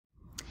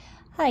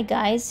Hi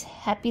guys,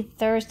 happy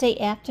Thursday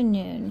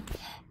afternoon.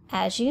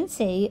 As you can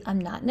see, I'm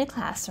not in a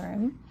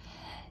classroom.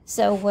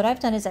 So what I've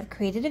done is I've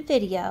created a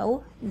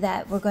video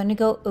that we're going to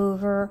go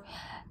over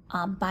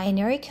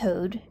binary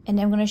code, and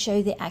then I'm going to show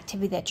you the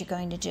activity that you're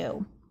going to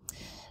do.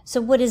 So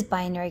what is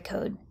binary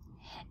code?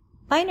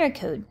 Binary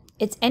code,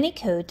 it's any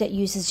code that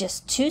uses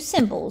just two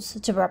symbols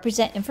to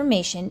represent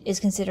information is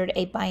considered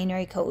a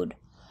binary code.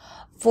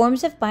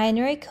 Forms of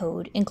binary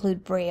code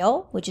include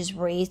Braille, which is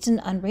raised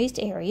and unraised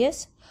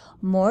areas,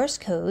 Morse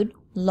code,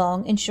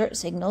 long and short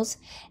signals,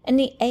 and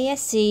the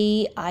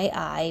ASCII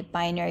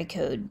binary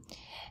code.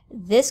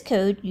 This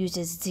code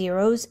uses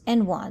zeros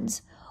and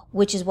ones,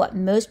 which is what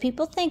most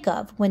people think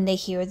of when they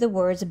hear the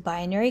words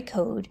binary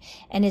code,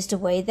 and is the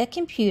way that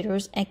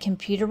computers and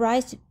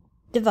computerized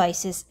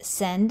devices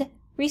send,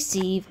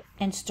 receive,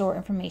 and store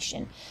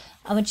information.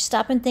 I want you to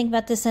stop and think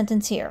about this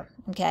sentence here,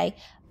 okay?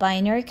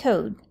 Binary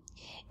code.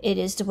 It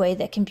is the way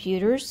that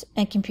computers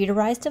and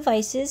computerized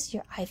devices,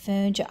 your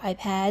iPhones, your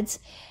iPads,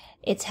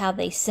 it's how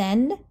they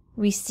send,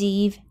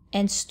 receive,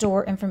 and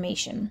store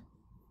information.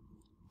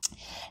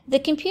 The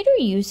computer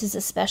uses a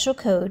special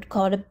code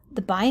called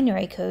the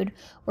binary code,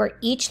 where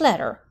each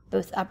letter,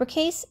 both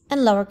uppercase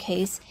and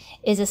lowercase,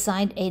 is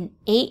assigned an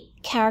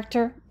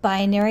 8-character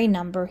binary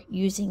number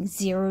using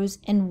zeros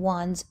and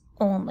ones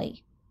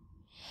only.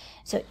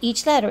 So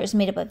each letter is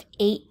made up of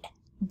 8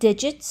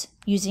 digits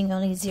using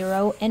only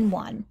 0 and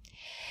 1.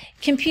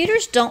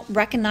 Computers don't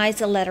recognize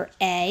the letter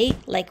A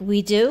like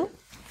we do.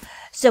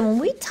 So when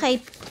we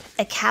type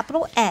a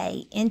capital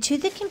A into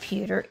the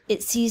computer,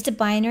 it sees the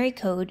binary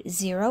code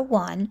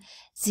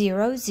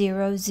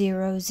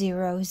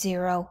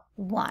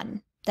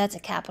 01000001. That's a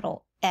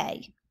capital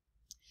A.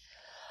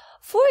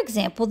 For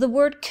example, the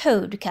word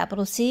code,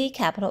 capital C,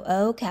 capital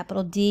O,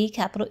 capital D,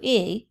 capital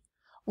E,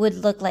 would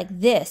look like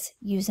this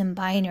using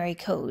binary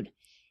code.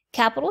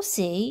 Capital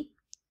C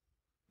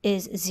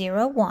is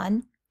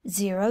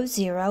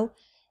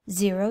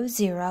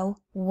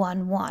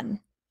 01000011.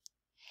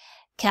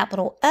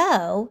 Capital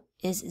O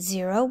is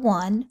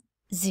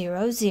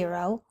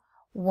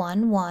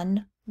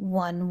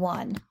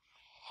 01001111.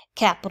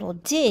 Capital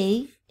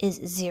D is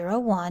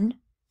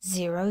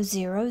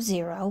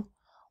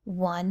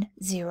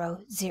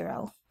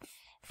 01000100.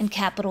 And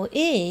capital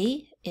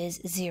E is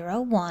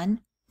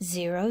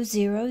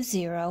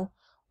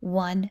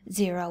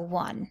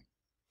 01000101.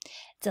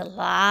 It's a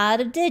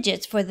lot of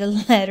digits for the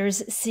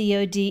letters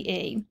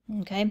CODE,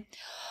 okay?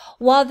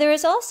 While there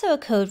is also a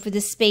code for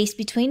the space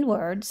between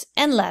words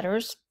and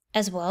letters,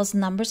 as well as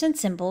numbers and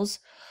symbols,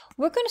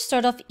 we're going to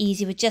start off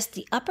easy with just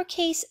the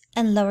uppercase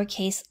and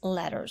lowercase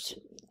letters.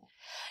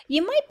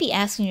 You might be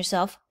asking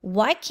yourself,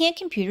 why can't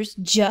computers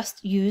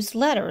just use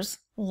letters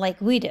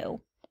like we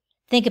do?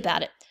 Think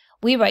about it.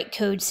 We write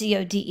code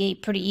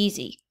CODE pretty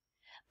easy.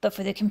 But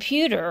for the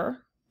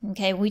computer,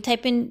 okay, when we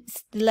type in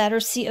the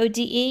letter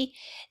CODE,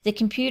 the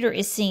computer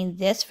is seeing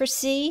this for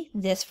C,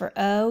 this for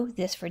O,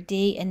 this for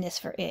D, and this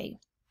for E.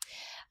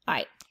 All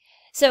right,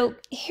 so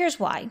here's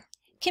why.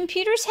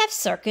 Computers have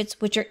circuits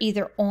which are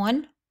either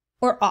on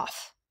or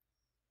off.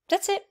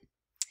 That's it.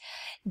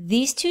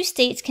 These two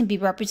states can be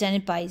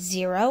represented by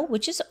 0,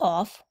 which is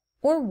off,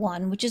 or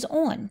 1, which is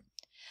on.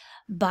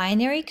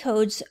 Binary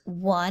code's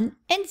 1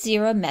 and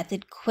 0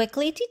 method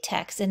quickly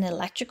detects an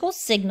electrical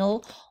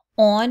signal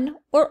on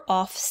or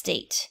off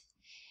state.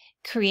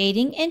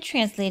 Creating and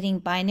translating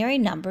binary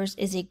numbers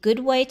is a good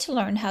way to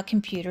learn how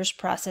computers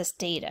process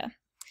data.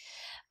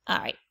 All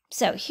right.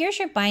 So here's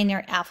your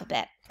binary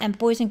alphabet. And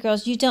boys and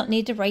girls, you don't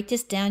need to write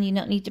this down. You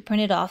don't need to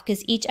print it off,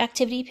 because each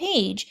activity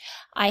page,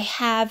 I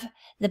have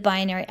the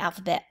binary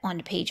alphabet on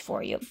the page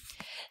for you.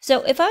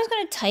 So if I was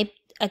going to type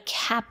a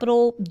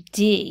capital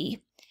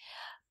D,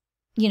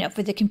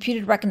 for the computer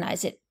to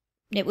recognize it,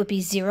 it would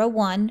be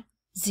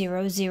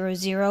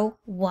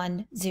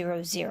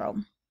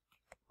 01000100.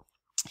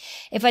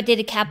 If I did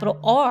a capital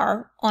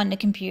R on the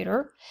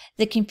computer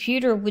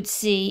would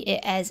see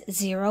it as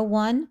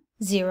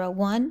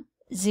 01010010.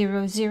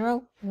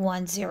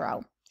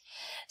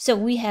 So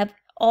we have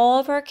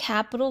all of our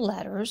capital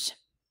letters,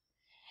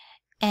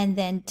 and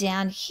then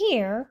down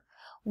here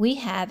we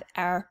have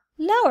our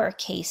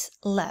lowercase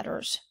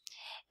letters.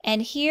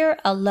 And here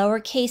a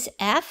lowercase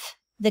f,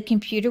 the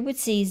computer would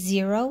see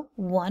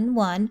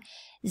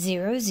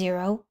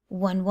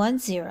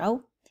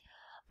 01100110.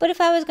 But if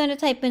I was going to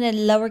type in a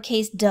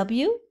lowercase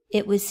w,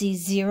 it would see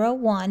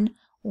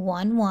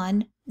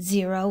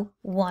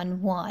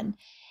 01111011.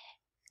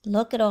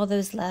 Look at all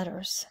those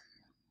letters.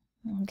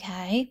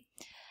 Okay.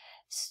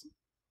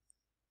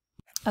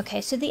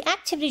 Okay, so the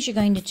activities you're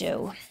going to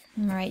do, all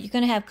right, you're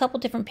going to have a couple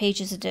different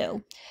pages to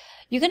do.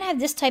 You're going to have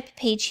this type of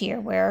page here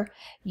where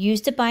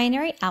use the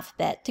binary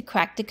alphabet to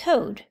crack the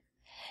code.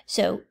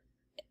 So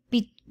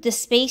the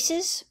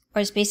spaces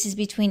are spaces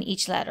between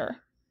each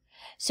letter.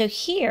 So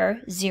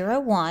here,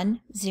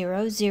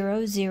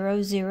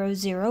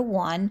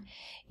 01000001,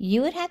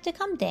 you would have to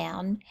come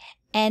down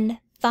and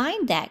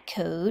find that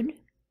code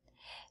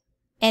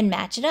and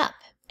match it up.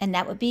 And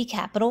that would be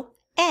capital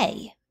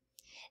A.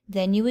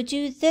 Then you would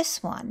do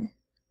this one.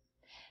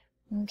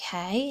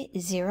 Okay,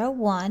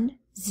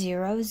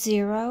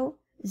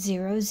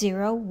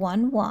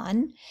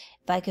 01000011.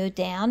 If I go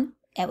down,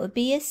 that would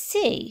be a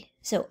C.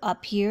 So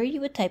up here,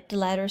 you would type the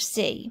letter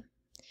C.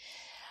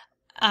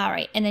 All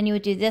right, and then you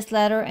would do this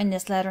letter and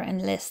this letter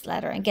and this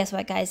letter. And guess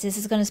what, guys? This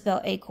is going to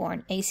spell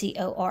acorn,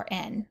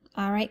 A-C-O-R-N.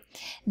 All right,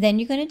 then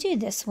you're going to do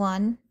this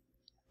one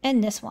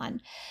and this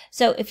one.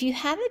 So if you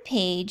have a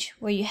page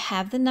where you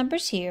have the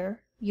numbers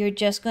here, you're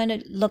just going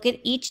to look at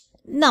each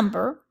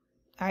number.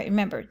 All right,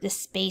 remember, this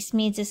space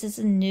means this is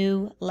a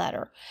new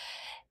letter.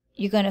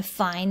 You're going to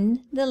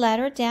find the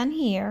letter down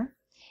here,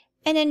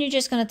 and then you're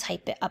just going to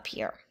type it up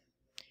here.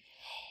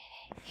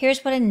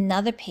 Here's what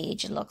another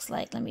page looks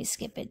like. Let me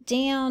skip it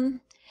down.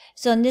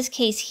 So in this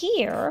case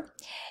here,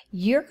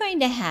 you're going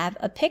to have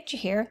a picture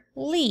here,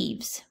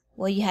 leaves.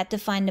 Well, you have to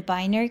find the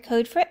binary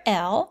code for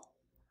L,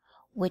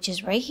 which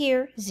is right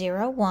here,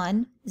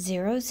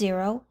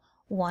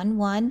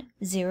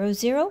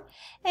 01001100,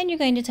 and you're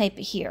going to type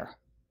it here.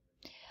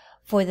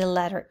 For the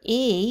letter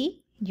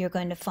E, you're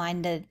going to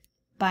find the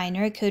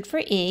binary code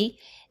for E,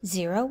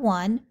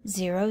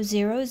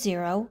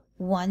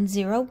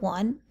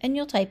 01000101, and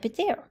you'll type it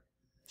there.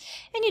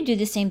 And you do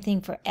the same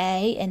thing for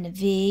A and the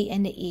V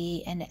and the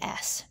E and the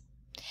S.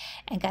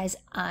 And guys,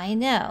 I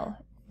know,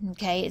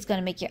 okay, it's going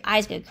to make your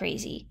eyes go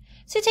crazy.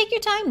 So take your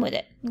time with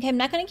it. Okay, I'm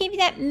not going to give you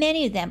that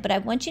many of them, but I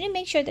want you to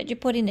make sure that you're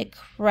putting the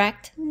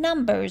correct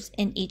numbers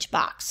in each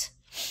box.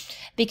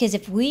 Because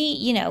if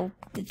we,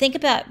 think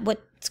about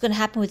what's going to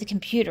happen with the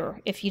computer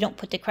if you don't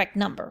put the correct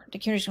number. The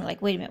computer's going to be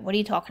like, wait a minute, what are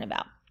you talking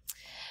about?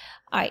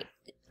 All right,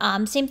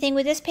 same thing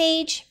with this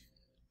page.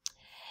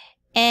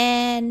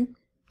 And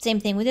same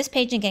thing with this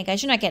page. Again,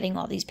 guys, you're not getting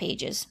all these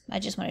pages. I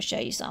just want to show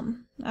you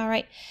some. All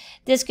right,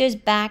 this goes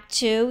back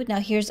to, now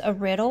here's a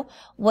riddle.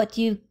 What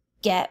do you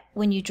get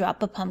when you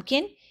drop a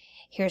pumpkin?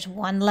 Here's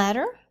one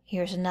letter,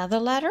 here's another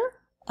letter,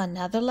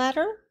 another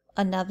letter,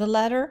 another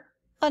letter,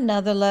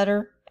 another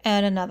letter,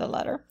 and another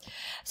letter.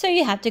 So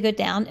you have to go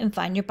down and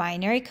find your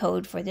binary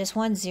code for this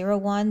one,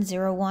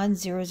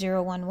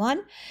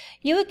 01010011.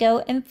 You would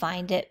go and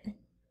find it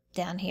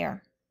down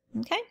here,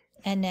 okay?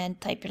 And then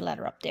type your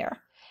letter up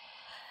there.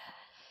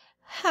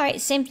 All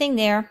right, same thing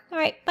there. All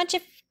right, bunch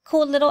of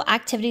cool little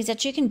activities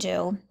that you can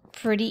do.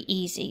 Pretty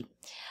easy.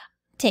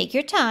 Take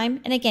your time.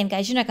 And again,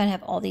 guys, you're not going to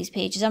have all these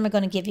pages. I'm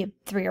going to give you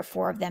 3 or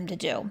 4 of them to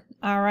do.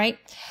 All right.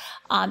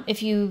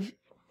 If you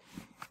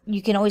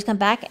can always come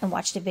back and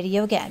watch the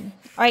video again.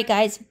 All right,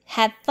 guys,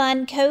 have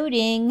fun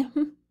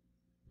coding.